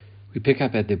We pick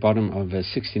up at the bottom of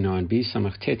 69b,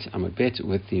 Samach Tet Amud Bet,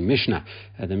 with the Mishnah.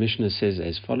 The Mishnah says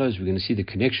as follows. We're going to see the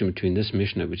connection between this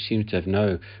Mishnah, which seems to have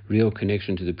no real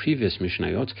connection to the previous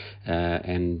Mishnayot,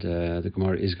 and the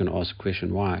Gemara is going to ask a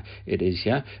question why it is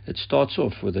here. It starts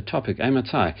off with the topic,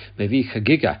 Eimatai, Mevi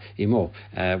chagigah imo.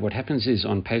 What happens is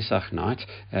on Pesach night,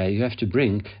 you have to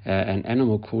bring an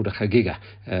animal called a chagigah.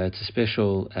 It's a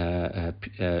special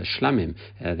shlamim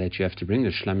that you have to bring.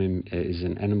 A shlamim is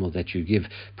an animal that you give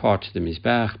part to the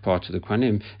mizbach, part to the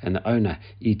kwanim, and the owner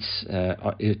eats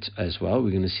it as well. We're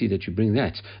going to see that you bring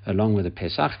that along with the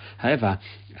Pesach. However,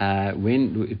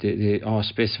 when there are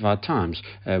specified times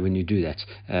when you do that.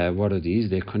 What are these?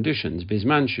 They're conditions.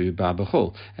 Bizmanshu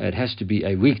ba'bechol. It has to be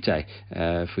a weekday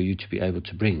for you to be able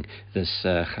to bring this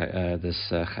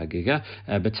chagigah.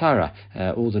 Batara.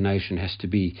 All the nation has to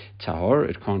be tahor.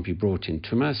 It can't be brought in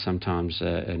tumah. Sometimes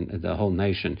the whole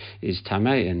nation is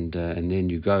tameh, and then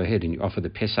you go ahead and you offer the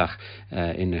Pesach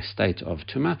in a state of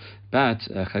tumah. But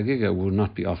chagigah will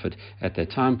not be offered at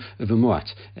that time.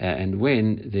 V'muat. And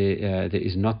when there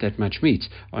is not that much meat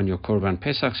on your korban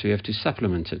Pesach, so you have to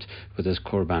supplement it with this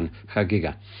korban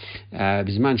chagigah.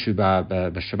 Bizman shuba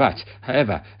b'Shabbat.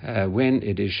 However, when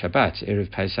it is Shabbat, Erev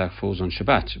Pesach falls on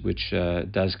Shabbat, which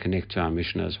does connect to our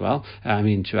Mishnah as well.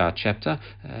 To our chapter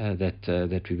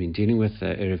that we've been dealing with,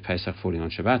 Erev Pesach falling on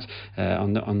Shabbat.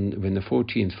 When the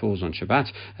 14th falls on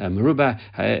Shabbat, Meruba.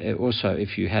 Also,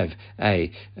 if you have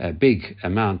a big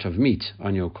amount of meat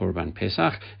on your korban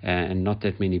Pesach and not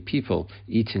that many people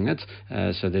eating it,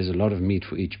 so there's a lot of meat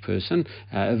for each person,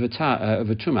 over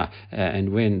tumah,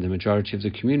 and when the majority of the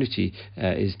community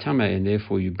is tamah, and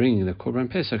therefore you bring the korban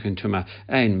Pesach in tumah,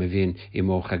 ein mevin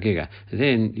imo chagigah,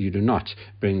 then you do not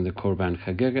bring the korban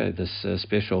chagigah, this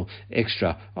special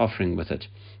extra offering with it.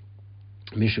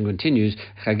 Mission continues.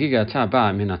 Chagigah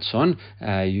taba minatzon.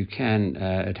 You can.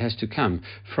 It has to come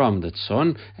from the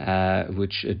tzon,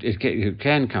 which it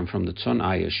can come from the tzon,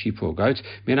 i.e. a sheep or goat.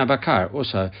 Minabakar,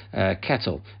 also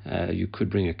cattle. You could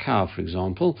bring a cow, for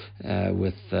example,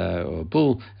 with or a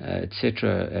bull,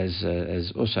 etc.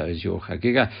 As also as your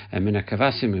chagigah.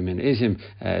 Minakavasim, min izim,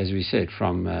 as we said,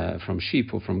 from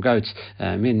sheep or from goats.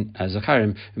 Min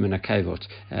zacharim, minakavot,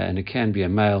 and it can be a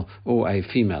male or a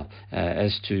female,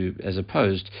 as opposed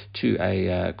to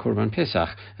a korban Pesach,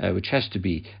 which has to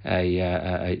be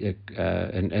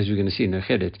and as we're going to see in the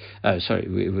Chedet,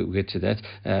 we'll get to that.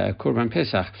 Korban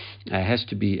Pesach has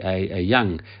to be a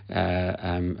young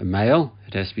male.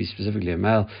 It has to be specifically a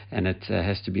male, and it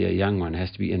has to be a young one. It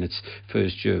has to be in its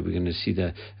first year. We're going to see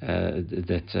that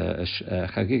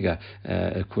chagigah,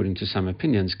 according to some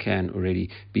opinions, can already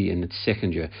be in its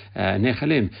second year.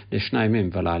 Nechalim l'shnayim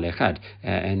v'la lechad,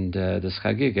 and this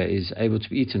chagigah is able to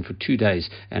be eaten for 2 days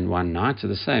and 1 night, so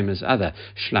the same as other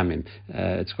shlamim.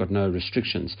 It's got no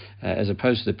restrictions, as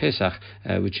opposed to the Pesach,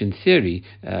 which in theory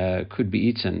could be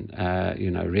eaten,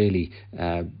 really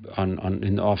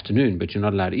in the afternoon, but you're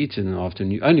not allowed to eat it in the afternoon.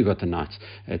 You only got the night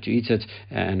to eat it,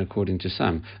 and according to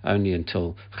some, only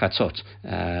until chatzot.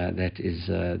 That's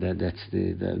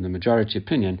the majority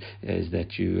opinion, is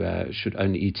that you should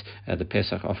only eat the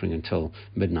Pesach offering until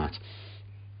midnight.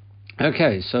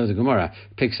 Okay, so the Gemara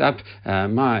picks up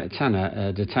my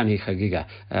Tana, the Tani chagigah.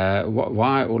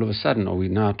 Why all of a sudden are we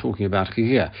now talking about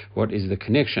chagigah? What is the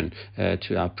connection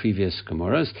to our previous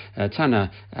Gemaras?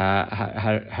 Tana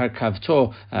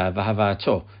harkavto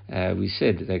v'havato. We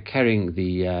said they're carrying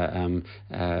the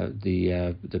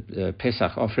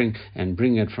Pesach offering and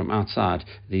bring it from outside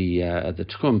the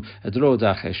tchum dlo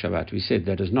dachei Shabbat. We said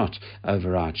that does not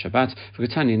override Shabbat.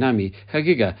 V'katani nami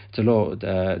chagigah dlo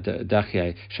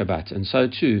dachei Shabbat. And so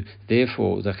too,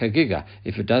 therefore, the chagigah,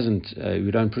 if it doesn't, we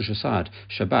don't push aside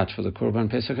Shabbat for the korban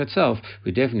Pesach itself,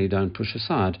 we definitely don't push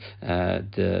aside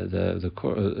the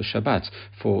Shabbat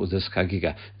for this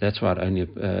chagigah. That's why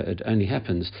it only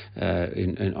happens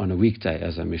on a weekday,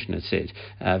 as our Mishnah said.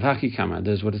 V'hakikama,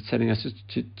 that's what it's telling us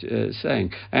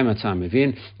saying.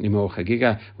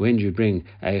 When you bring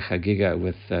a chagigah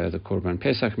with the korban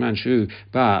Pesach, manshu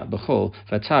ba b'chol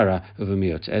v'tara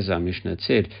uv'miot, as our Mishnah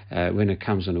said, when it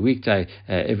comes on a weekday,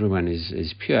 everyone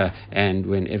is pure, and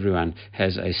when everyone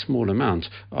has a small amount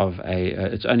of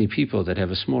it's only people that have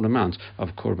a small amount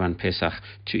of korban Pesach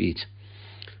to eat.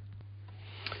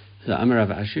 The Amar Rav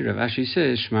Ashi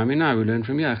says, Shema Minai, we learn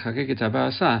from here,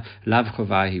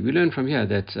 we learn from here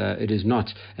that it is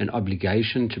not an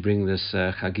obligation to bring this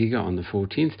chagigah on the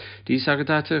 14th.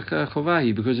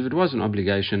 Because if it was an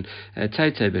obligation,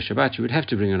 b'Shabbat, you would have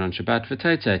to bring it on Shabbat.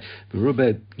 V'teitei,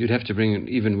 you'd have to bring it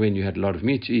even when you had a lot of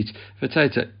meat to eat.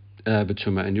 V'teitei,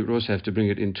 B'tumah, and you would also have to bring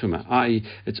it in Tumah, i.e.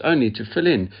 it's only to fill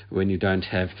in when you don't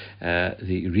have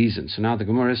the reason. So now the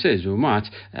Gemara says,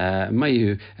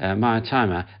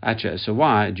 so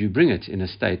why do you bring it in a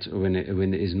state when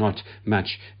there is not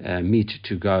much meat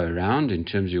to go around in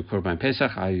terms of your korban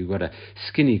Pesach? You've got a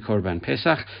skinny korban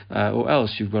Pesach, or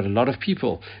else you've got a lot of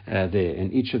people there,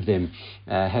 and each of them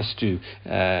has to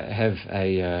have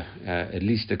at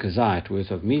least a kazayat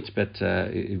worth of meat, but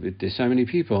there's so many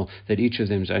people that each of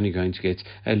them is only going to get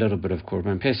a little bit of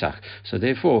korban Pesach. So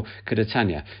therefore,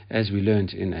 Kedatanya, as we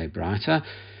learned in a Braita,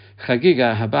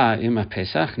 chagigah haba ima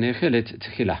Pesach nechelet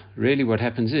tchila. Really, what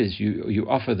happens is you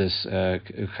offer this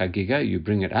chagigah, you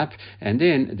bring it up, and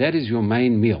then that is your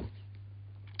main meal.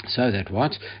 So that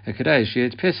what?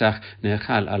 Pesach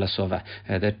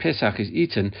that Pesach is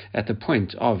eaten at the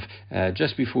point of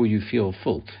just before you feel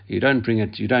full. You don't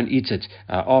eat it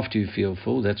after you feel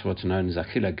full. That's what's known as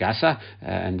achila gasa,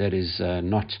 and that is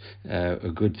not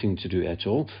a good thing to do at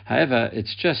all. However,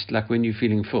 it's just like when you're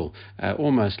feeling full,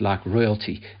 almost like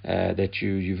royalty, that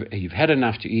you've had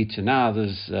enough to eat, and now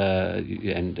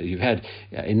and you've had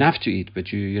enough to eat,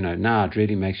 but now it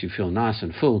really makes you feel nice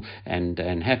and full and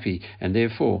happy, and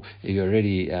therefore you're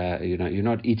already, you're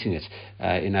not eating it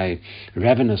in a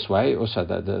ravenous way. Also,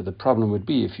 the problem would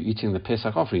be if you're eating the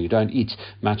Pesach offering, you don't eat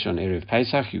much on Erev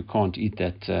Pesach. You can't eat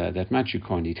that much. You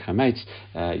can't eat chametz.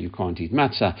 You can't eat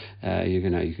matzah. You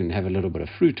can have a little bit of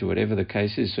fruit or whatever the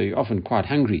case is. So you're often quite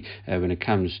hungry when it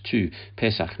comes to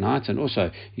Pesach night, and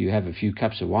also you have a few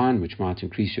cups of wine, which might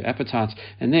increase your appetite.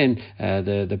 And then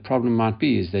the problem might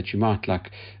be is that you might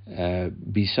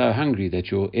be so hungry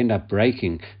that you'll end up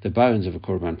breaking the bones of a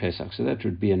korban Pesach. So that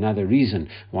would be another reason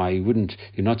why you're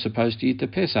not supposed to eat the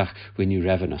Pesach when you're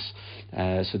ravenous.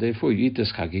 So therefore you eat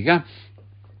this chagigah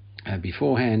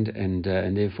beforehand, and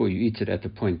therefore you eat it at the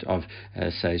point of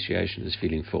satiation, is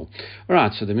feeling full. All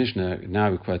right, so the Mishnah, now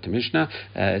we quote the Mishnah.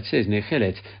 It says,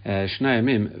 Nechelet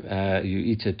Shnayamim, you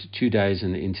eat it 2 days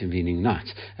in the intervening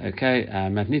night. Okay,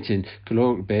 Matnitin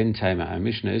Kolor Ben Taima. Our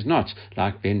Mishnah is not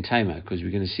like Ben Taima, because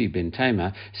we're going to see Ben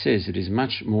Taima says it is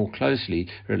much more closely,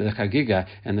 the chagigah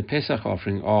and the Pesach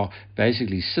offering are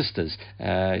basically sisters,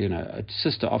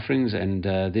 sister offerings, and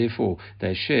therefore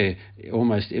they share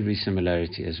almost every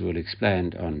similarity, as we'll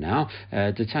explain on now.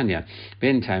 Tanya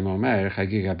Ben Taima Omer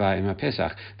chagigah ba ima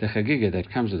Pesach. The chagigah that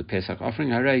comes with the Pesach offering,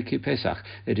 harei ki Pesach.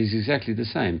 It is exactly the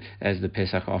same as the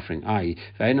Pesach offering. I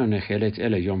ve'eno nechelet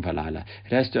ela yom v'layla.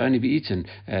 It has to only be eaten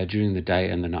during the day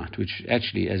and the night, which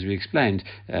actually, as we explained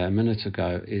a minute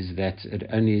ago, is that it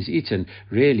only is eaten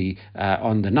really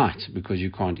on the night, because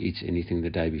you can't eat anything the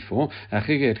day before. And the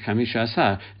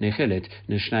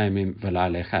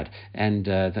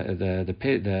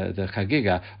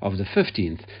chagigah of the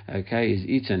 15th, okay, is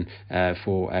eaten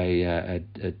for a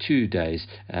 2 days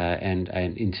and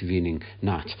an intervening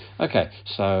night. Okay,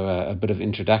 so a bit of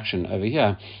introduction over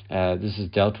here. This is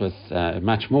dealt with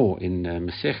much more in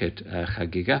Masechet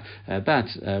Chagigah,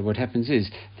 but what happens is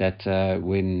that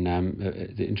when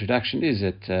the introduction is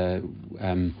that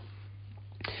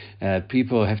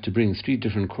people have to bring 3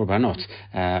 different korbanot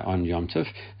on Yom Tov,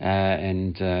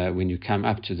 and when you come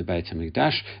up to the Beit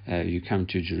HaMikdash, you come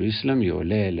to Jerusalem, you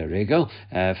ole l'regel.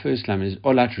 First lamb is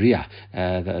olat ria,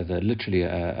 literally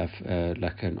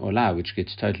like an olah which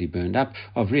gets totally burned up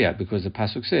of ria, because the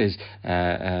pasuk says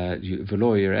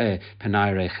v'lo yireh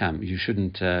panai recham, you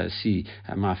shouldn't see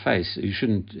my face, you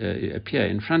shouldn't appear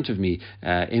in front of me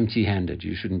empty-handed,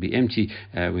 you shouldn't be empty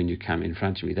when you come in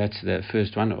front of me. That's the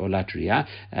first one, olat ria.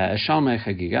 Shalmei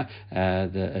chagigah,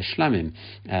 the shlamim,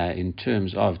 in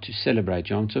terms of to celebrate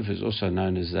Yom Tov, is also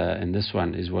known as, and this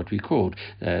one is what we called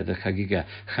the chagigah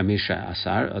chamisha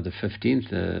asar, or the 15th,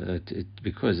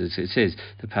 because it says,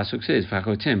 the pasuk says,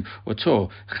 v'chagotem oto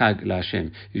chag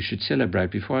laHashem, you should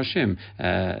celebrate before Hashem,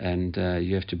 and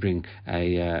you have to bring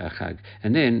a chag.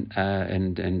 And then,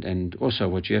 and also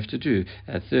what you have to do,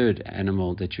 a third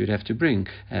animal that you would have to bring,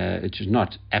 which is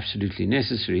not absolutely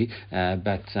necessary,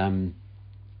 but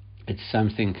it's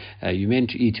something you're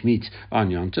meant to eat meat on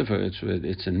Yom Tov.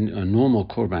 It's a normal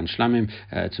korban shlamim.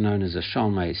 It's known as a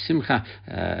shalmei simcha,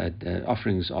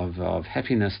 offerings of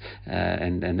happiness,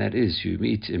 and that is you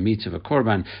eat meat of a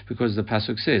korban, because the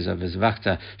pasuk says,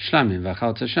 "V'zvachta shlamim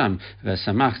v'achalta sham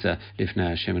v'samachta lifnei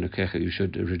Hashem Elokecha." You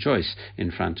should rejoice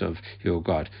in front of your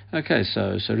God. Okay,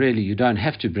 so really you don't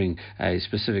have to bring a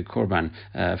specific korban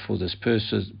for this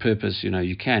purpose.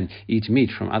 You can eat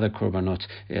meat from other korbanot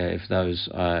if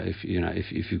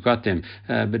if you've got them.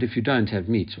 But if you don't have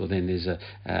meat, well, then there's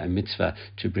a mitzvah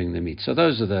to bring the meat. So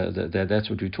those are that's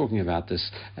what we're talking about,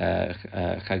 this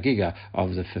chagigah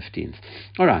of the 15th.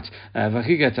 All right.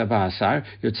 V'chagigat ba'asar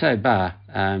yotzei ba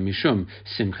mishum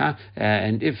simcha,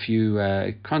 and if you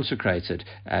consecrated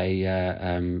a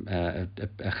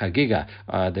chagigah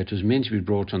that was meant to be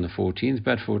brought on the 14th,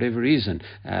 but for whatever reason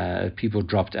people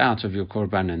dropped out of your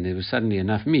korban and there was suddenly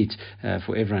enough meat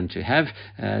for everyone to have,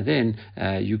 then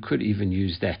you could even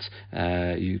use that.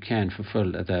 You can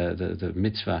fulfill the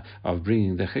mitzvah of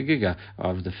bringing the chagigah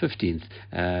of the 15th.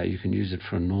 You can use it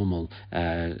for a normal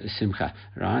simcha,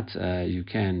 right? You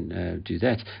can do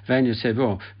that.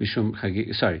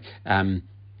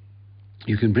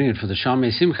 You can bring it for the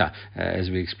Shalmei Simcha, as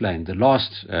we explained, the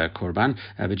last korban,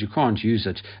 but you can't use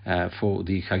it for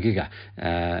the chagigah,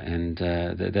 and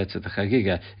that's the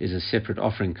chagigah is a separate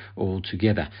offering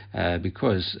altogether,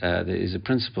 because there is a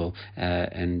principle,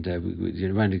 and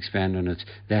we won't expand on it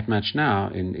that much now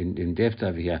in depth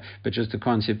over here, but just the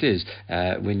concept is,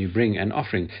 when you bring an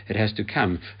offering, it has to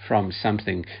come from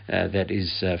something that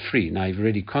is free. Now, you've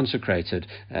already consecrated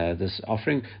this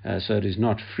offering, so it is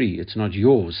not free, it's not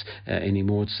yours anymore.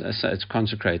 It's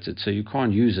consecrated, so you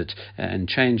can't use it and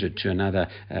change it to another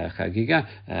chagigah.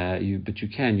 But you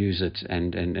can use it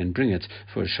and bring it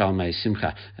for a Shalmei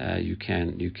Simcha. You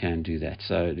can do that.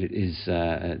 So it is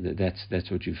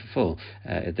that's what you fulfill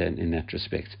in that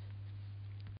respect.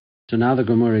 So now the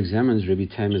Gemara examines Rabbi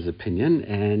Taima's opinion,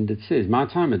 and it says, "My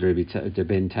time at Rabbi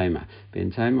Ben Taima.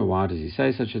 Ben Taima, why does he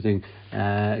say such a thing?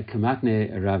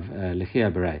 Kamatne Rav Lechia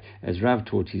Berei, as Rav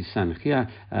taught his son Lechia,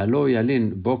 Lo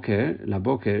Yalin Boker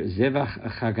LaBoker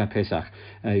Zevach Chag Pesach.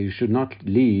 You should not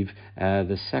leave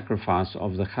the sacrifice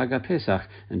of the Chag Pesach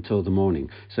until the morning.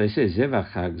 So he says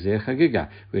Zevach Chag Zeh Chagigah,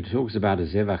 where it talks about a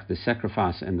Zevach, the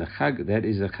sacrifice, and the Chag, that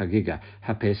is a Chagigah.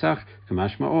 Ha Pesach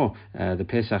Kamashma'o, the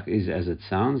Pesach is as it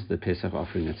sounds, the Pesach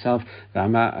offering itself.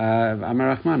 Amar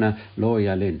Rachmana Lo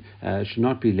Yalin, should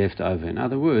not be left over. In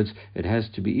other words, it has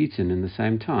to be eaten in the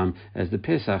same time as the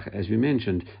Pesach, as we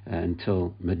mentioned,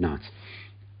 until midnight.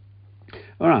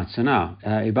 All right, so now,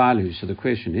 Ibalu, so the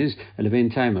question is, Ben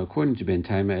Taima, according to Ben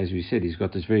Taima, as we said, he's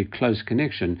got this very close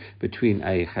connection between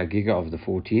a chagigah of the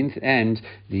 14th and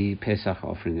the Pesach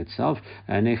offering itself.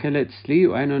 Necheletzli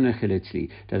or eno necheletzli?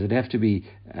 Does it have to be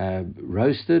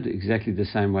roasted exactly the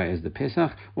same way as the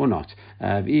Pesach or not?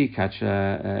 The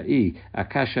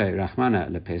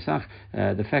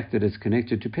fact that it's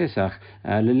connected to Pesach,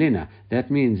 lelina, that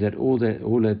means that all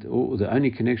the only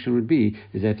connection would be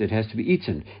is that it has to be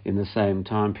eaten in the same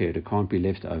time period. It can't be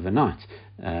left overnight,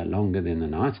 longer than the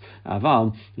night.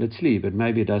 Aval letzli, but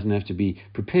maybe it doesn't have to be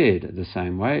prepared the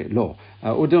same way. Lo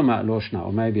udoma loshna,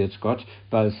 or maybe it's got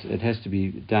both. It has to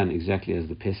be done exactly as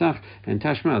the Pesach. And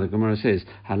Tashma, the Gemara says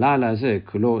halal hazeh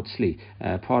kulo tzli,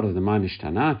 part of the Manish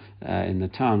Tana in the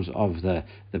times of the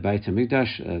Beit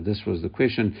HaMikdash. This was the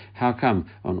question: how come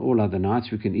on all other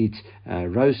nights we can eat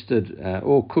roasted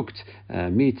or cooked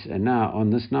meat, and now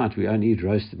on this night we only eat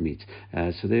roasted meat?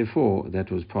 So therefore,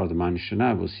 that was part of the Manish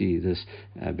Tana. We'll see this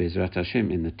Bezrat Hashem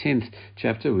in the 10th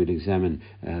chapter. We'll examine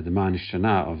the Manish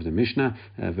Tana of the Mishnah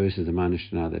versus the Manish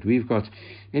Tana that we've got.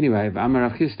 Anyway, Amar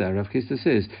Rav Chisda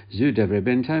says Zu Devre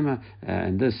Ben Taima,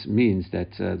 and this means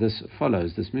that this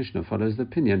Mishnah follows the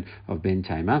opinion of Ben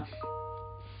Taima,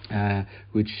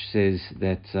 which says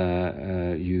that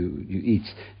you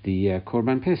eat the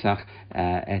korban Pesach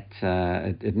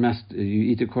you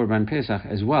eat the korban Pesach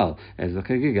as well as the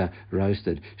chagigah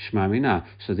roasted shmamina.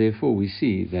 So therefore we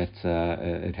see that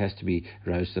it has to be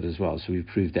roasted as well. So we've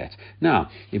proved that. Now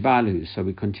Ibalu. So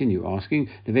we continue asking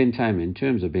the Ben Taima, in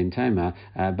terms of Ben Taima,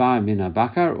 ba mina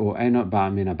bakar or enot ba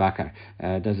mina bakar?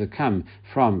 Does it come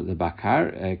from the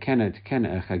bakar? Can a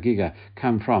chagigah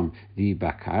come from the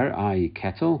bakar, i.e.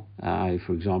 cattle?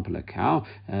 For example, a cow.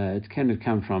 Can it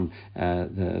come from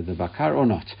the bakar or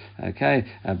not? Okay,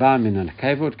 ba min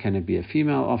kavod, can it be a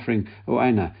female offering? Or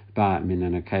aina ba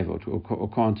min kavod, or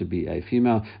can't it be a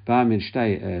female? Ba min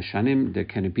shtei shanim,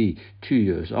 can it be 2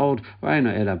 years old? Or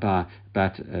aina ela ba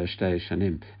bat shtei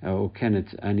shanim, or can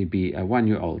it only be a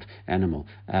 1-year-old animal?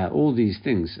 All these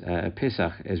things,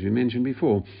 Pesach, as we mentioned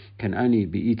before, can only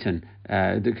be eaten.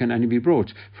 That can only be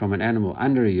brought from an animal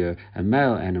under a year, a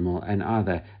male animal, and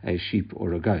either a sheep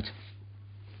or a goat.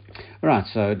 Right,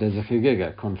 so does the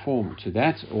chagigah conform to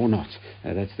that or not?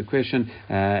 That's the question.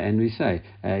 And we say,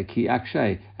 Ki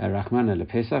akshay Rachmana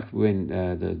lePesach, when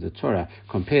the Torah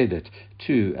compared it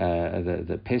to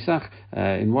the Pesach,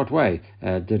 in what way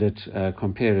did it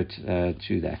compare it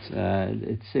to that?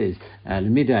 It says,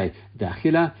 L'midei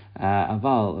da'achila,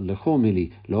 aval l'chol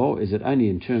mili lo, is it only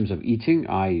in terms of eating,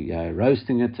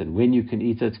 roasting it and when you can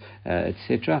eat it,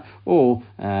 etc., or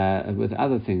with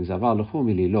other things, aval l'chol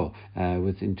mili lo,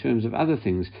 with in terms of other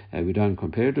things, we don't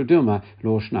compare it, or dilma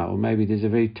lo shna, or maybe there's a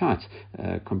very tight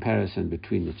comparison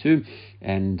between the two,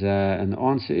 and the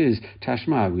answer is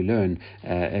Tashma. We learn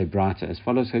a brata as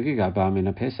follows: chagigah ba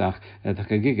min Pesach, the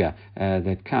chagigah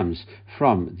that comes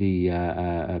from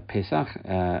the Pesach,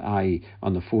 i.e.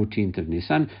 on the 14th of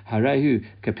Nissan. Harehu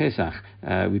kepesach.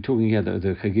 We're talking here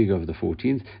the chagigah of the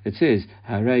 14th. It says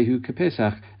Harehu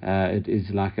kepesach. It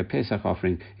is like a Pesach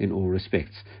offering in all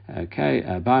respects. Okay,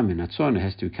 ba min hatzon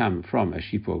has to come from a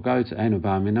sheep or goat. Eno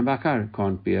ba min bakar,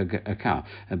 can't be a cow.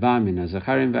 Ba min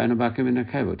zacharim ve'eno bakar min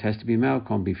kavod, has to be male,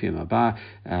 can't be female. Ba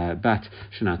bat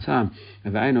shnatam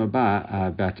ve'eno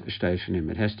ba bat shtei shanim,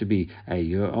 it has to be a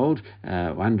year old,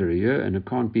 under a year, and it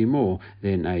can't be more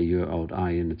than a year old,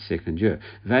 in its second year.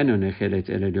 Ve'eno nechelet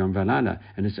eled yom v'laila,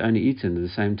 and it's only eaten at the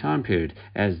same time period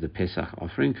as the Pesach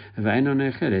offering. Ve'eno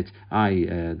nechelet,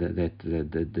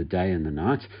 the day and the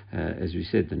night, as we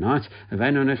said, the night.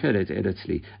 Ve'eno nechelet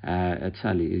eretzli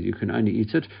tzali, you can only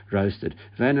eat it roasted.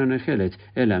 Ve'eno nechelet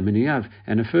ela miniyav,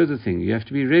 and a further thing, you have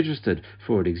to be registered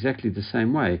for it exactly the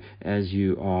same way as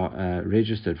you are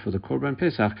registered for the korban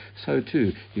Pesach. So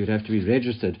too, you'd have to be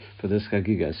registered for this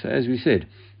chagigah. So as we said,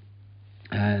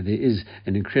 there is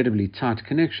an incredibly tight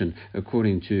connection,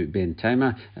 according to Ben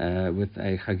Taima, with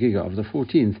a chagigah of the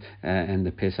 14th and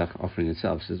the Pesach offering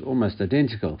itself. So it's almost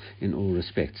identical in all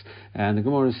respects. And the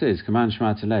Gemara says, "Kaman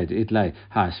shma taleid itlei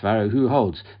ha svara." Who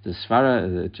holds the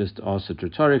svara? Just asked it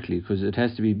rhetorically because it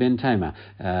has to be Ben Taima.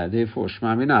 Therefore,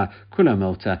 shma mina kula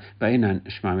milta bainan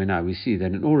shma mina. We see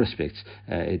that in all respects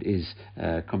it is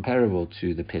comparable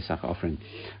to the Pesach offering.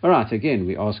 All right. Again,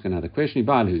 we ask another question.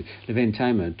 Ibalu leven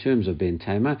Taima, in terms of Ben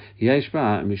Taima, yesh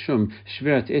ba mishum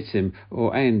shvirat etzim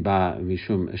or ein ba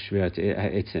mishum shvirat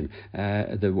etzim.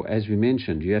 As we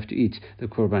mentioned, you have to eat the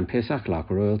korban Pesach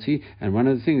like royalty, and one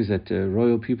of the things that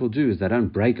royal people do is they don't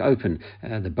break open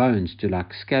the bones to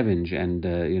like scavenge and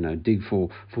dig for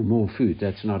more food.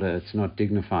 It's not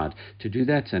dignified to do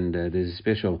that, and there's a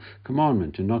special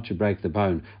commandment not to break the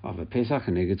bone of a Pesach,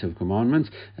 a negative commandment.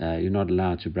 You're not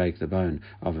allowed to break the bone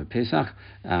of a Pesach.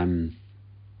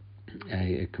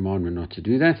 A commandment not to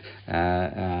do that,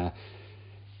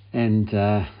 and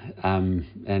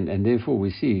therefore we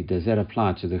see, does that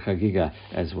apply to the chagigah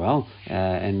as well?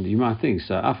 And you might think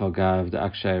so. Afal gav the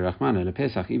akshay rachmana le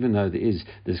Pesach, even though there is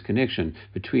this connection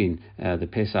between the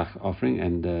Pesach offering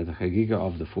and the chagigah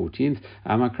of the 14th.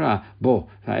 Amakra bo.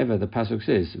 However, the pasuk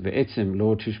says ve'etzem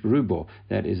lo tishberu bo.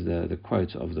 That is the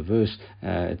quote of the verse.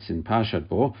 It's in Parshat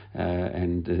Bo,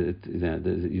 and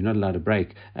you're not allowed to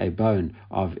break a bone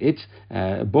of it.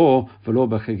 Bo v'lo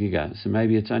b'chagigah. So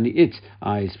maybe it's only it.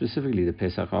 Specifically the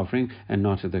Pesach offering and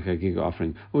not the chagigah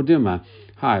offering. Or Dilma,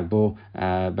 hi, bo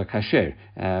bakasher.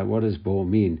 What does bo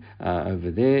mean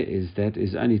over there? That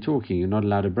is only talking, you're not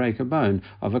allowed to break a bone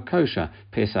of a kosher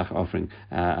Pesach offering,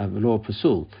 of law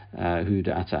pasul, hu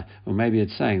da'ata. Or maybe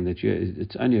it's saying that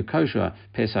it's only a kosher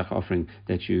Pesach offering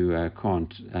that you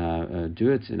can't do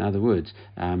it. In other words,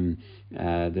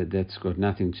 that's got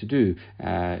nothing to do,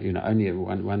 only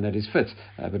one that is fit,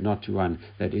 but not to one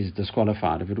that is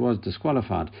disqualified. If it was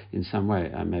disqualified in some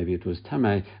way, maybe it was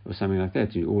tameh or something like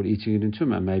that, or eating it in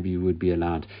tumah, maybe you would be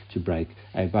allowed to break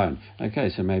a bone. Okay,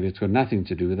 so maybe it's got nothing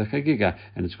to do with the chagigah,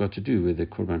 and it's got to do with the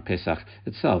korban Pesach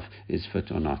itself, is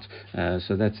fit or not.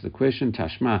 So that's the question.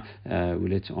 Tashma,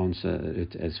 let's answer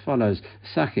it as follows.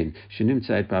 Sachin,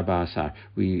 shenimtza et ba'asar.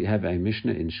 We have a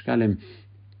Mishnah in Shkalim.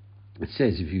 It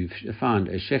says if you found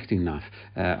a shechting knife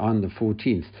on the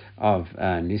 14th of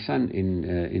Nissan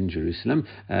in Jerusalem,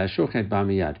 shochet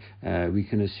b'miyad, we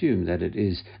can assume that it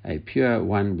is a pure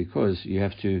one because you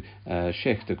have to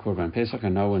shech the korban Pesach,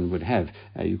 and no one would have.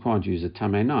 You can't use a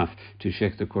tameh knife to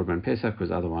shech the korban Pesach because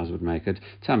otherwise it would make it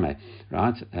tameh,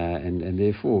 right? And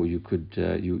therefore you could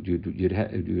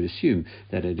you'd assume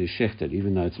that it is shechted,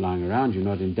 even though it's lying around. You're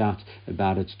not in doubt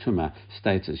about its tumah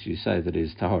status. You say that it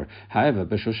is tahor. However,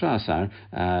 b'shoshas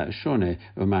shone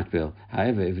or makbil.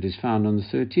 However, if it is found on the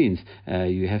 13th,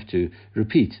 you have to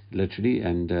repeat literally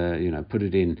and put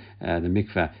it in the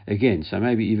mikveh again. So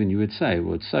maybe even you would say,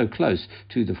 well, it's so close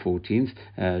to the 14th,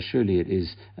 surely it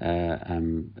is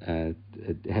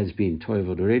it has been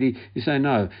toiveled already, you say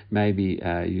no, maybe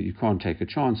you can't take a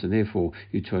chance, and therefore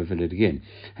you toivel it again.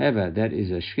 However, that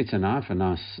is a shkita knife, a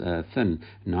nice thin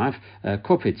knife.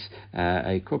 Kopitz,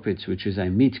 a kopitz, which is a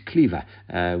meat cleaver,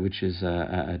 which is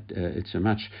it's a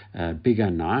much bigger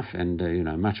knife and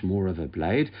much more of a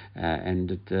blade,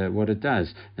 and what it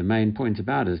does, the main point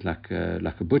about it is like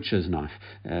a butcher's knife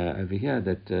over here,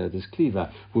 that this cleaver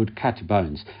would cut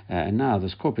bones, and now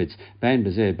this kopitz, bein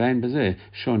bezeh,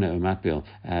 shone umatbil.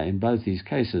 In both these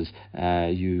cases,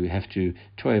 you have to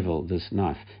toivel this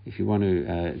knife. If you want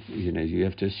to, you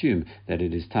have to assume that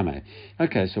it is tameh.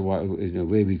 Okay, so where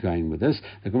are we going with this?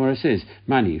 The Gemara says,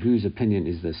 Mani, whose opinion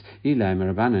is this? Ilay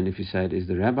Merabanan, if you say it is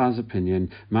the rabbi's opinion,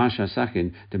 Masha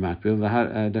Sakin, the Matbil,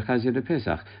 the Chazir de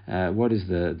Pesach. What is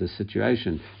the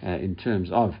situation in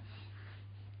terms of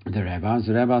the rabbis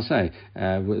say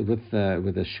with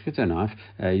a shkita knife,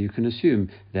 you can assume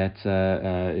that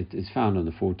it is found on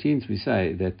the 14th. We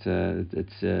say that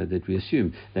that we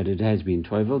assume that it has been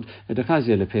toiveled because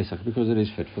it is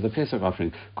fit for the Pesach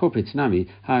offering. Kopitz nami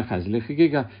ha'chaz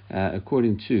lechagigah,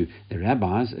 according to the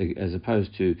rabbis, as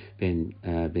opposed to Ben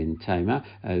Taima,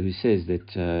 who says that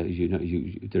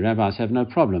the rabbis have no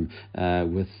problem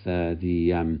with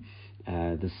the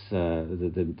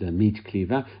meat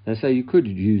cleaver. They say you could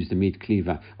use the meat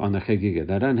cleaver on the chagigah.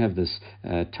 They don't have this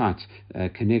tight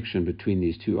connection between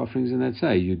these two offerings, and they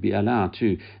say you'd be allowed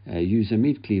to use a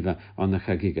meat cleaver on the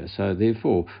chagigah. So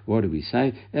therefore, what do we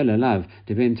say? Elalav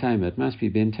de Ben Taima. It must be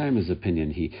Ben Taima's opinion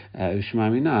here.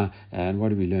 And what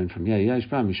do we learn from here?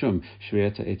 It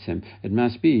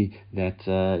must be that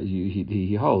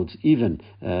he holds even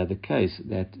the case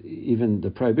that even the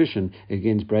prohibition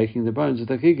against breaking the bones of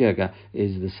the chagigah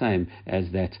is the same as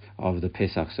that of the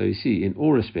Pesach. So you see, in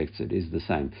all respects, it is the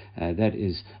same. That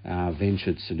is our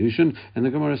ventured solution. And the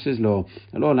Gemara says, Lo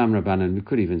lam rabbanan. We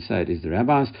could even say it is the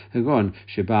rabbis. Hagon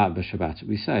Shabbat b'Shabbat.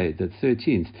 We say that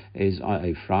 13th is on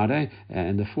a Friday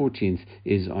and the 14th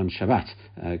is on Shabbat.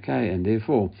 Okay, and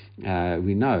therefore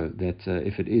we know that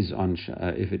if it is on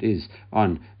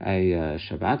a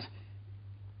Shabbat,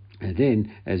 and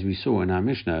then, as we saw in our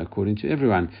Mishnah, according to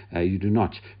everyone, you do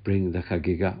not bring the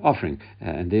chagigah offering,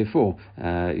 and therefore,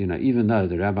 even though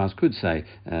the rabbis could say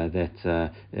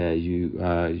that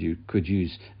you could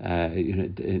use,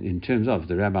 in terms of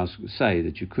the rabbis say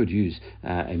that you could use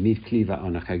a meat cleaver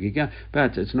on a chagigah,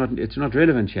 but it's not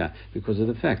relevant here because of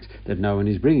the fact that no one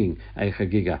is bringing a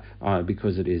chagigah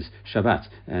because it is Shabbat,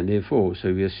 and therefore,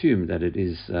 so we assume that it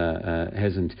is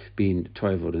hasn't been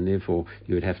toiveled, and therefore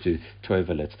you would have to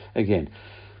toivel it again.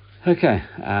 Okay,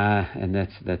 and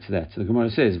that's that. So the Gemara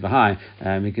says, "V'hai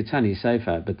mikatani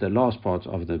seifa," but the last part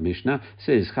of the Mishnah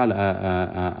says, "Chal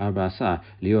arbasa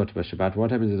liot b'Shabbat."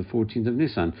 What happens if the 14th of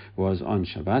Nissan was on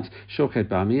Shabbat? Shochet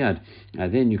ba'miyad.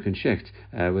 Then you can shecht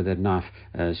with that knife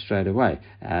straight away.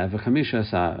 V'chamisha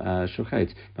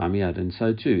shochet ba'miyad, and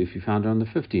so too, if you found it on the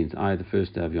 15th, the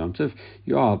first day of Yom Tov,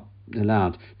 you are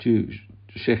allowed to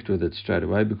shecht with it straight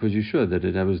away because you're sure that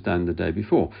it was done the day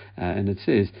before. And it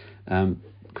says,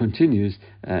 continues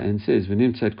and says,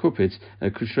 "V'nimtzat kopitz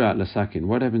kushrat lasakin."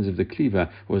 What happens if the cleaver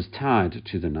was tied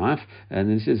to the knife? And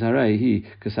then it says, "Harei hi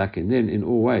kasakin." Then, in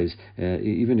all ways,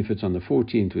 even if it's on the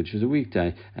 14th, which is a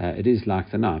weekday, it is like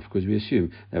the knife because we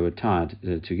assume they were tied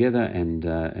together and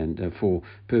for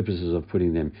purposes of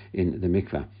putting them in the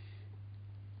mikvah.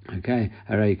 Okay,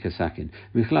 Harei Kasakin.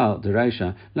 Michlal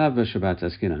Dereisha Lav Shabbat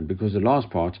Askinan, because the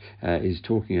last part is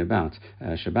talking about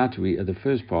Shabbat. The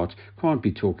first part can't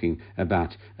be talking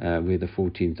about where the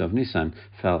 14th of Nissan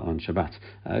fell on Shabbat.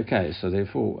 Okay, so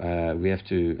therefore we have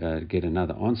to get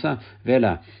another answer.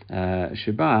 Vela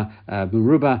Sheba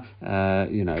Buruba.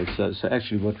 So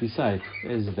actually what we say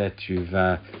is that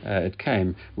it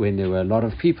came when there were a lot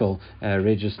of people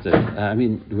registered.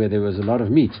 Where there was a lot of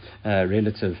meat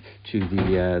relative to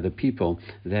the people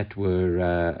that were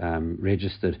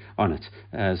registered on it.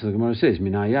 So the Gemara says,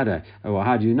 Mina Yada. Well,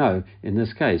 how do you know in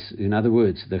this case? In other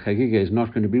words, the chagigah is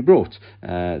not going to be brought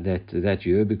that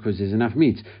year because there's enough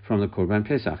meat from the korban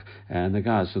Pesach. And the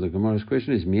guys, so the Gemara's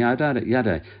question is, Miyada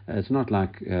Yada. It's not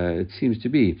like it seems to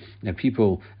be that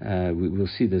people, we'll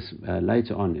see this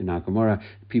later on in our Gemara,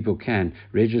 people can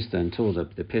register until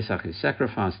the Pesach is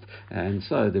sacrificed, and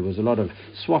so there was a lot of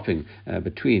swapping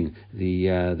between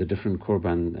the different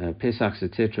korban Pesachs,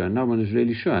 etc., and no one is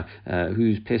really sure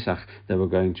whose Pesach they were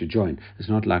going to join. It's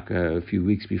not like a few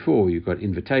weeks before you got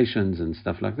invitations and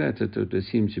stuff like that. It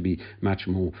seems to be much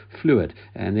more fluid,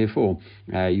 and therefore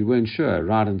you weren't sure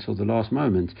right until the last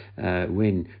moment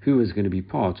who was going to be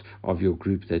part of your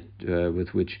group that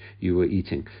with which you were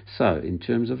eating. So in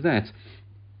terms of that,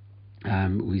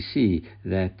 we see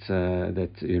that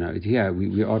here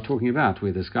we are talking about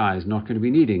where this guy is not going to be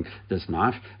needing this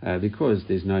knife because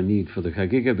there's no need for the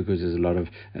chagigah, because there's a lot of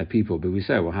people. But we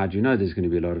say, well, how do you know there's going to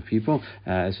be a lot of people?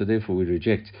 So therefore we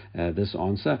reject this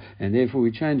answer, and therefore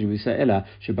we change it. We say Ella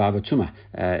Shababa Tuma.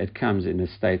 It comes in a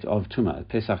state of Tuma.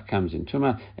 Pesach comes in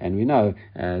Tuma, and we know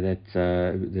that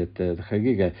the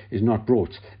chagigah is not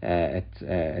brought at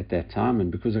that time,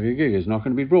 and because the chagigah is not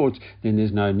going to be brought, then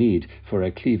there's no need for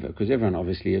a cleaver, because everyone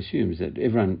obviously assumes that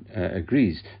everyone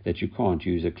agrees that you can't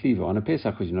use a cleaver on a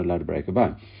Pesach because you're not allowed to break a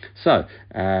bone. So,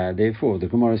 therefore, the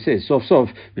Gemara says, Sof Sof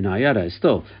B'nayada,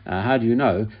 still, how do you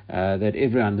know that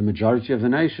everyone, the majority of the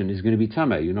nation, is going to be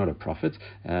Tameh? You're not a prophet.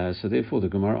 So, therefore, the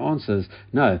Gemara answers,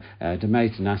 no,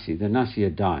 Demait Nasi, the Nasi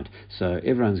had died. So,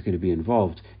 everyone's going to be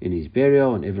involved in his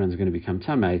burial, and everyone's going to become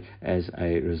Tameh as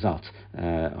a result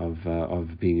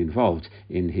of being involved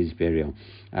in his burial.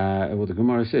 Well, the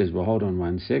Gemara says, well, hold on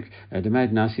one sec.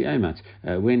 Demait Nasi Eimat.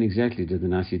 When exactly did the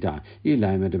Nasi die?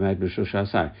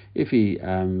 If he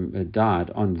died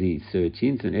on the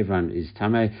 13th, and everyone is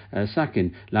Tameh,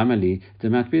 Sakin, Lamali,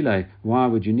 Demat. Why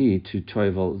would you need to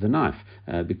toivel the knife?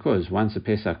 Because once a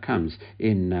Pesach comes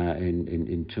in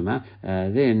Tumah,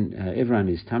 then everyone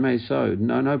is Tameh, so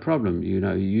no problem.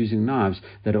 You're using knives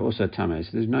that are also Tameh,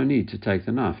 so there's no need to take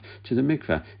the knife to the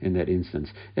mikveh in that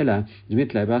instance. Ella,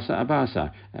 Dmitle Basa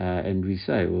Abasa. And we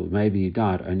say, well, maybe he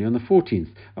died only on the 14th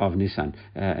of Nissan,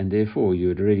 and therefore you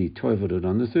had already toiveled it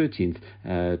on the 13th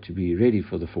to be ready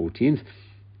for the 14th.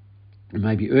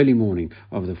 Maybe early morning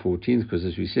of the 14th, because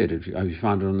as we said, if you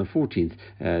find it on the 14th,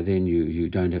 then you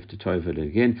don't have to toivel it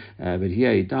again. But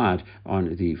here he died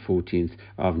on the 14th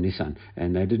of Nissan,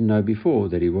 and they didn't know before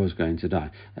that he was going to die.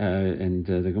 And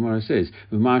the Gemara says,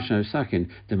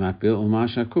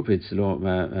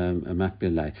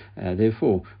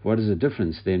 therefore, what is the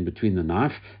difference then between the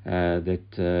knife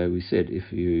that we said,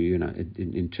 if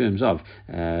in terms of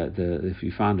if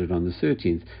you found it on the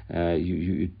 13th,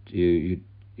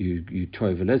 you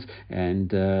toivel it, and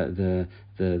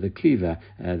the cleaver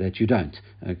that you don't.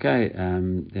 Okay,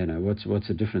 what's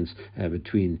the difference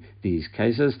between these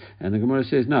cases? And the Gemara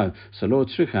says no. So Lord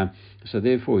Tzricha. So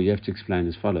therefore, you have to explain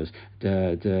as follows: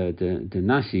 the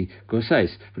nasi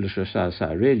goseis.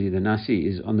 Really, the nasi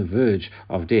is on the verge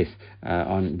of death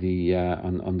on the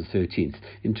 13th.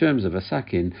 In terms of a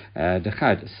sakin,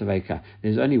 dechad saveka.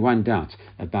 There's only one doubt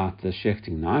about the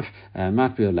shechting knife.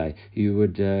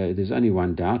 There's only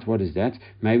one doubt. What is that?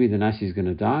 Maybe the nasi is going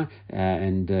to die,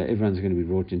 and everyone's going to be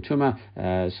brought in tumah.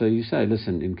 So you say,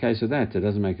 listen, in case of that, it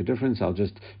doesn't make a difference. I'll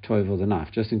just toivel the knife,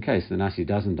 just in case the nasi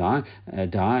doesn't die,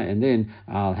 and then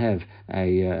I'll have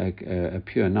a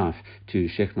pure knife to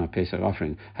shech my Pesach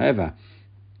offering. However,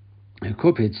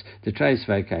 Kupitz, the trace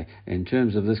vacay. In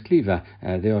terms of this cleaver,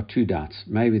 there are two doubts.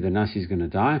 Maybe the nasi is going to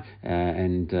die,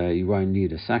 and you won't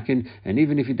need a sakin. And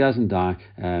even if he doesn't die,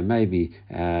 maybe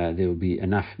there will be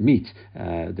enough meat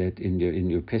that in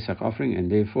your Pesach offering,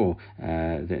 and therefore,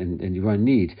 and you won't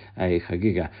need a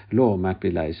chagigah law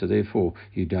matbilay. So therefore,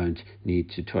 you don't need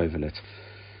to toivel it.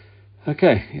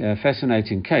 Okay,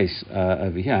 fascinating case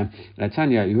over here.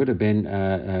 Tanya, you would have been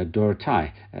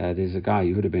Dortai. There's a guy,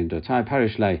 you would have been Dortai.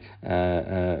 Parish lay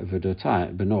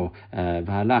V'Dortai Beno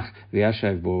V'Halach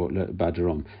V'Yashev Bo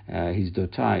Badrom. He's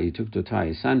Dortai. He took Dortai,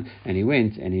 his son, and he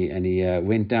went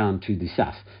went down to the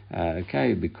south.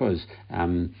 Okay, because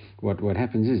what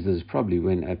happens is there's probably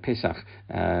when a Pesach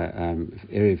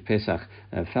Erev Pesach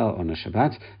fell on a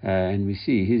Shabbat, and we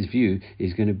see his view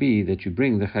is going to be that you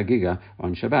bring the chagigah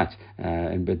on Shabbat.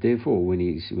 But therefore, when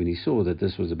he saw that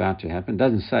this was about to happen,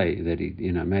 doesn't say that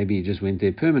maybe he just went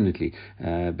there permanently,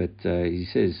 but he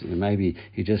says maybe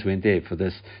he just went there for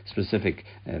this specific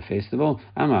festival.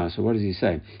 Amar. So what does he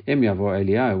say? Em yavo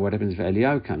Eliyahu. What happens if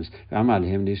Eliyahu comes? Amar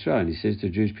lehem Yisrael, and he says to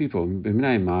Jewish people,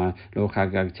 B'mnei ma lo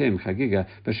chagagtem chagigah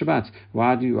b'Shabbat.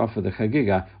 Why do you offer the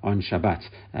chagigah on Shabbat?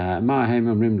 Ma hem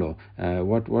omrim lo.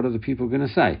 What are the people going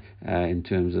to say in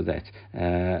terms of that?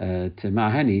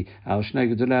 Temahani al shnei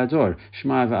gedolei ador.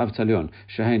 Shema v'avtalion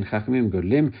shehein chachamim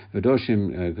godlim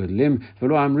v'doshim godlim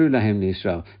v'lo amru lahem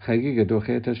liYisrael chagigah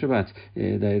dochet Shabbat.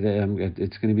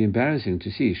 It's going to be embarrassing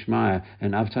to see Shema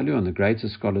and Avtalion, the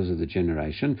greatest scholars of the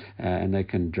generation, and they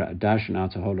can dash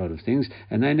out a whole lot of things,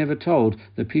 and they never told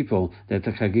the people that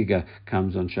the chagigah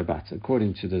comes on Shabbat.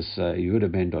 According to this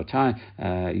Yehuda ben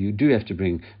Dotai, you do have to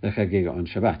bring the chagigah on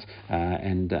Shabbat.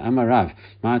 And Amarav,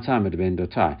 my time at ben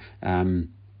Dotai.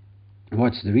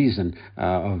 What's the reason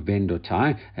of Ben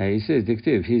Dotai? He says,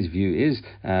 Diktiv, his view is,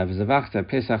 V'zavachta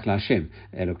Pesach Lashem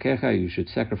Elokecha, you should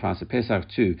sacrifice a Pesach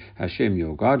to Hashem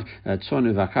your God, Tzon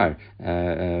uvakar,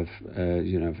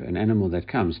 an animal that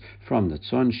comes from the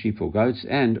tzon, sheep or goats,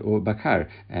 and or bakar,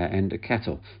 and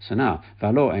cattle. So now,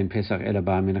 Valo ein Pesach ela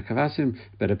ba mina kavasim,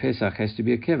 but a Pesach has to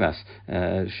be a kevas,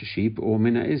 sheep, or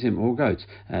mina izim, or goats.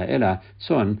 Ela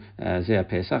tzon, zeh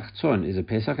Pesach, tzon is a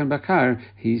Pesach, and bakar,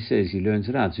 he says, he learns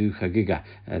it out, zu chagigah.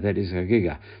 That is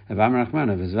chagigah.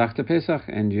 Pesach,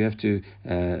 and you have to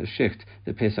shecht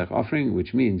the Pesach offering,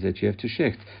 which means that you have to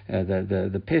shecht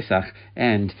the Pesach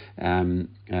and the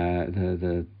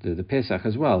Pesach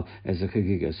as well as the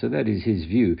chagigah. So that is his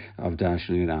view of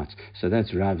dashing it out. So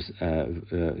that's Rav's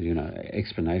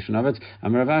explanation of it.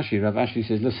 Rav Ashi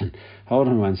says, listen, hold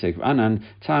on one sec. Anan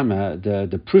Tama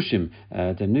the prushim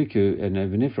the nuku and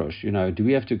v'nifrosh. Do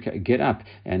we have to get up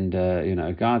and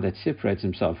a guy that separates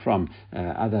himself from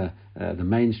the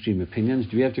mainstream opinions,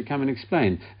 do we have to come and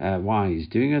explain why he's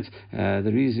doing it?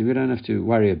 The reason we don't have to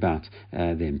worry about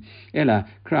them. Ella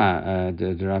Kra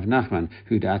the Rav Nachman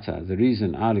Hudata. The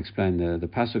reason I'll explain the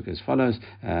pasuk as follows.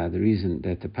 The reason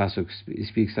that the pasuk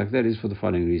speaks like that is for the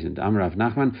following reason. Amar Rav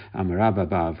Nachman Amar Rabba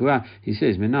Ba'avua. He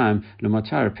says, Menaim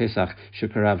l'matar Pesach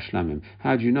shekarav shlamim.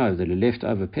 How do you know that a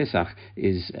leftover Pesach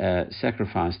is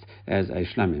sacrificed as a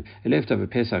shlamim? A leftover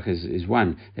Pesach is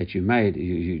one that you made,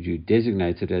 you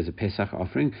designated as a Pesach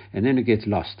offering, and then it gets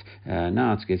lost.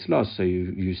 Now it gets lost, so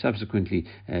you subsequently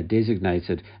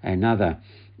designated another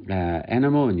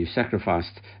animal, and you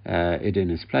sacrificed it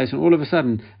in its place, and all of a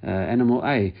sudden animal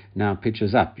A now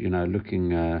pitches up,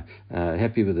 looking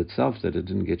happy with itself that it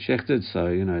didn't get shechted, so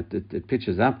it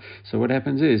pitches up. So what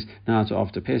happens is, now it's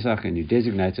after Pesach, and you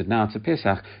designate it, now it's a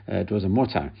Pesach, it was a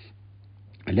motar,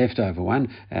 a leftover one,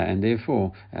 and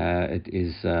therefore it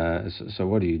is. So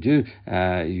what do? You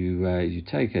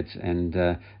take it, and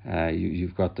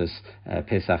you've got this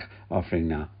Pesach offering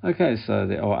now. Okay, so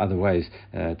there are other ways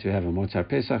to have a motar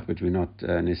Pesach, but we're not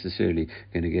necessarily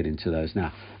going to get into those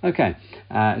now. Okay,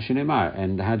 Shneimar,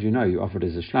 and how do you know you offer it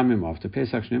as a shlamim after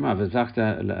Pesach? Shneimar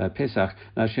v'zachta Pesach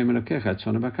la'Hashem Elokecha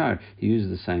tzon bakar. He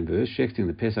uses the same verse, shechting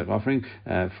the Pesach offering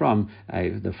from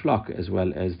the flock as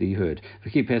well as the herd.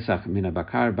 V'ki Pesach mina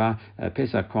bakar.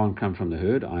 Pesach can't come from the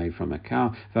herd, i.e. from a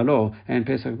cow. Valo and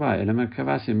Pesach ba element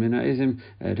kavasim mina izim.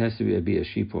 It has to be a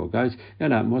sheep or a goat.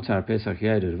 Ela motar Pesach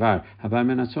yeder haba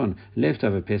menatzon.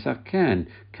 Leftover Pesach can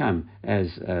come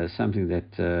as something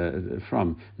that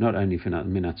from not only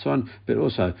menatzon but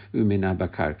also umina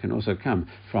bakar, can also come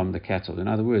from the cattle. In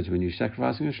other words, when you're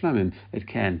sacrificing a shlamim, it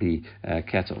can be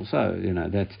cattle. So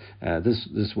that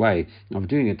this way of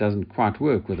doing it doesn't quite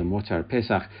work with a motar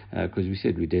Pesach, because we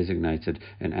said we designated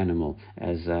an animal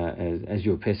as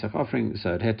your Pesach offering,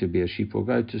 so it had to be a sheep or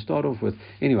goat to start off with.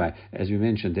 Anyway, as we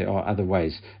mentioned, there are other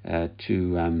ways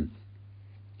to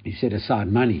you set aside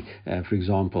money, for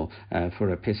example,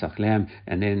 for a Pesach lamb,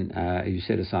 and then you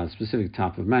set aside a specific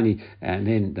type of money, and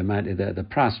then the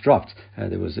price dropped.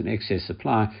 There was an excess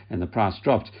supply, and the price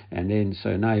dropped, and then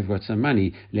so now you've got some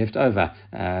money left over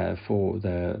for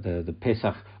the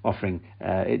Pesach offering.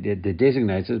 The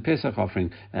designated Pesach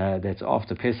offering that's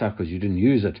after Pesach, because you didn't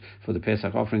use it for the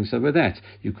Pesach offering. So with that,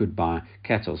 you could buy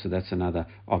cattle. So that's another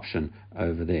option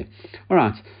over there. All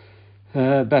right.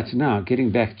 But now,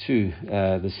 getting back to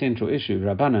the central issue,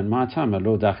 Rabbanan, my time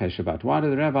lo dache Shabbat. Why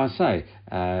did the rabbi say,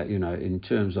 in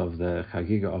terms of the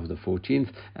chagigah of the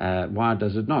 14th, why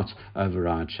does it not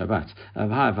override Shabbat?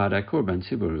 Korban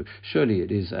tziburu. Surely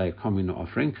it is a communal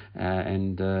offering,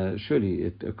 and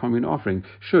surely a communal offering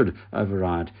should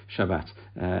override Shabbat.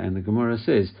 And the Gemara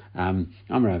says,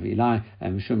 Rav Eli,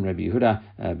 Mishum Rabbi Yehuda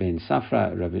ben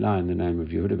Safra, Rav Eli in the name of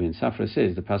Yehuda ben Safra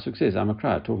says, the pasuk says,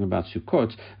 Amakra, talking about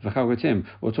Sukkot, you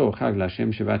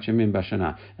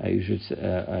should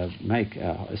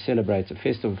celebrate a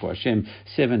festival for Hashem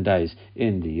 7 days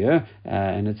in the year,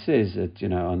 and it says that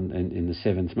in the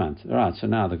 7th month. All right. So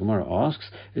now the Gemara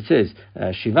asks. It says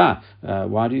Shiva.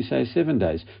 Why do you say 7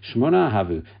 days? Shmona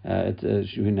havu.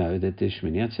 We know that there's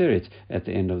Shmini Atzeret at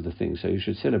the end of the thing, so you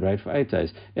should celebrate for 8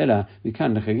 days. Ella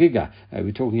mikan chagigah.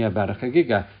 We're talking about a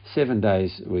chagigah, 7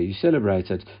 days where you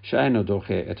celebrate it. She'eino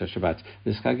doche et Shabbat.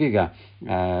 This chagigah.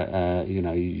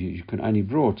 You can only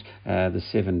brought the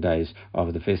 7 days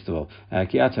of the festival.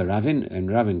 Kiata Ravin, and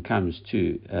Ravin comes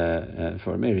to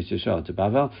for a marriage to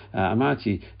Bavel.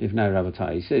 Amati Livnei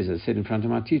Rabbatai. He says, I said in front of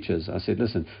my teachers, I said,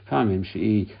 listen, Pamim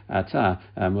Shei Ata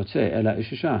Motzei Ela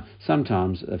Ishisha.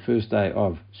 Sometimes the first day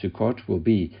of Sukkot will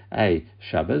be a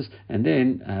Shabbos, and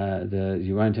then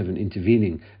you won't have an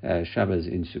intervening Shabbos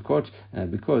in Sukkot,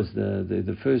 because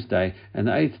the first day and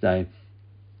the 8th day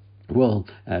will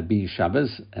be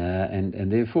Shabbos,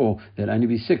 and therefore there'll only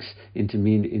be 6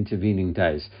 intervening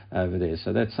days over there.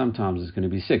 So that sometimes it's going to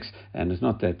be 6, and it's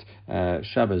not that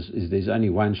Shabbos there's only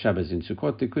one Shabbos in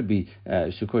Sukkot. There could be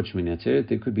Sukkot Shmini Atzeret.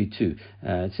 There could be 2.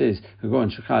 It says Yom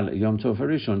Tov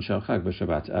Harishon Shel Chag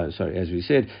b'Shabbat. Sorry, as we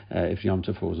said, if Yom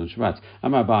Tov falls on Shabbat.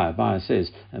 Amar Baya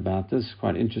says about this,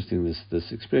 quite interesting.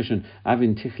 This expression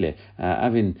Avin Tichle,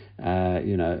 Avin,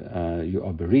 you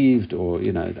are bereaved, or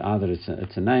either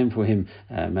it's a name for him,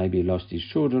 maybe he lost his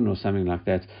children or something like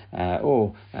that,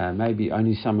 or maybe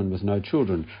only someone with no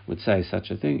children would say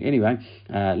such a thing. Anyway,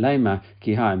 Lema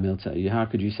Kihai Milta, how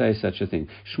could you say such a thing?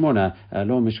 Shmona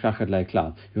Lo Mishkachet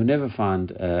Leiklal. You'll never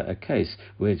find a case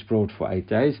where it's brought for 8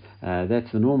 days.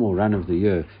 That's the normal run of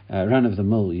the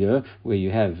mill year, where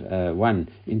you have one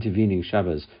intervening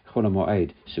Shabbos, Chol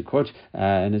HaMoed, Sukkot,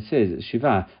 and it says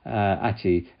Shiva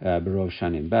Ati Barov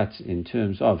Shanim. But in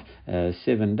terms of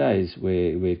 7 days,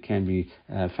 where it can be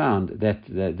found that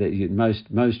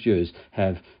most years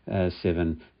have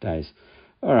 7 days.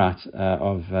 All right,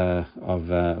 of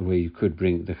where you could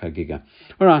bring the chagigah.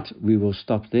 All right, we will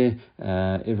stop there.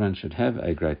 Everyone should have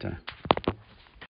a great day.